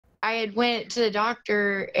I had went to the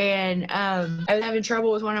doctor and I was having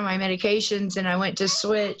trouble with one of my medications and I went to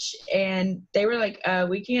switch and they were like,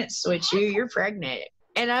 we can't switch you, you're pregnant.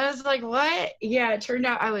 And I was like, what? Yeah, it turned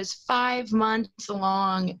out I was 5 months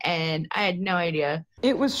along and I had no idea.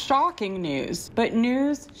 It was shocking news, but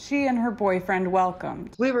news she and her boyfriend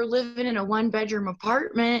welcomed. We were living in a 1-bedroom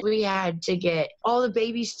apartment. We had to get all the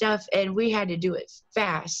baby stuff and we had to do it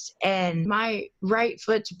fast. And my right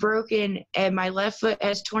foot's broken and my left foot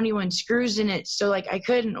has 21 screws in it. So like I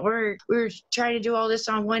couldn't work. We were trying to do all this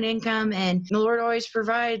on one income and the Lord always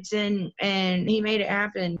provides and he made it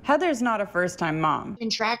happen. Heather's not a first-time mom.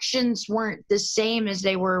 Contractions weren't the same as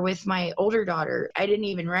they were with my older daughter. I didn't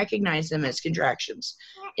even recognize them as contractions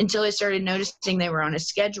until I started noticing they were on a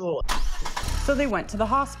schedule. So they went to the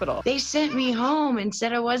hospital. They sent me home and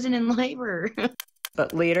said I wasn't in labor.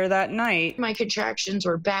 But later that night, my contractions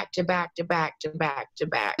were back to back to back to back to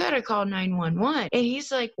back. I gotta call 911. And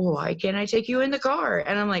he's like, why can't I take you in the car?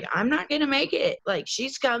 And I'm like, I'm not gonna make it. Like,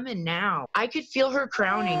 she's coming now. I could feel her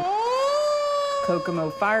crowning. Kokomo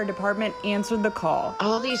Fire Department answered the call.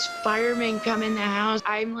 All these firemen come in the house.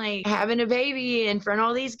 I'm like having a baby in front of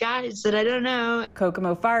all these guys that I don't know.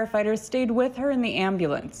 Kokomo firefighters stayed with her in the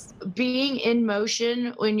ambulance. Being in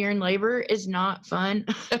motion when you're in labor is not fun.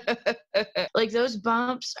 Like those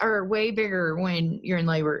bumps are way bigger when you're in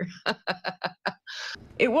labor.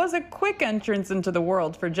 It was a quick entrance into the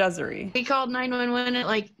world for Desiree. We called 911 at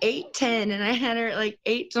like 8:10 and I had her at like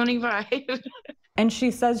 8:25. And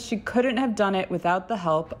she says she couldn't have done it without the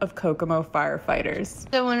help of Kokomo firefighters.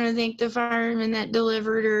 I want to thank the fireman that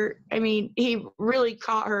delivered her. I mean, he really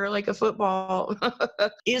caught her like a football.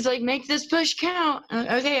 He's like, make this push count.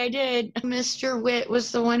 Okay, I did. Mr. Witt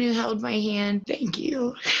was the one who held my hand. Thank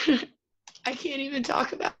you. I can't even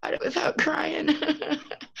talk about it without crying.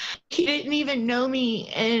 He didn't even know me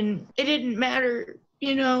and it didn't matter.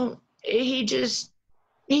 You know, he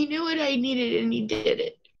knew what I needed and he did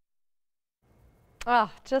it.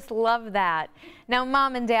 Oh, just love that. Now,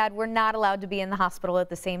 Mom and Dad were not allowed to be in the hospital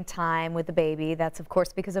at the same time with the baby. That's, of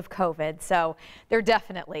course, because of COVID. So they're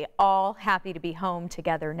definitely all happy to be home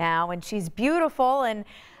together now. And she's beautiful. And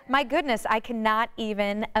my goodness, I cannot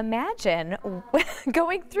even imagine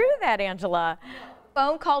going through that, Angela.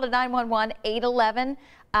 Phone call to 911, 811,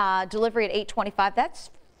 delivery at 8:25.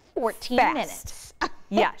 That's 14 minutes.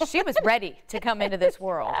 Yeah, she was ready to come into this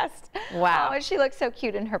world. Fast. Wow. Oh, and she looks so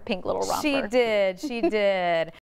cute in her pink little romper. She did. She did.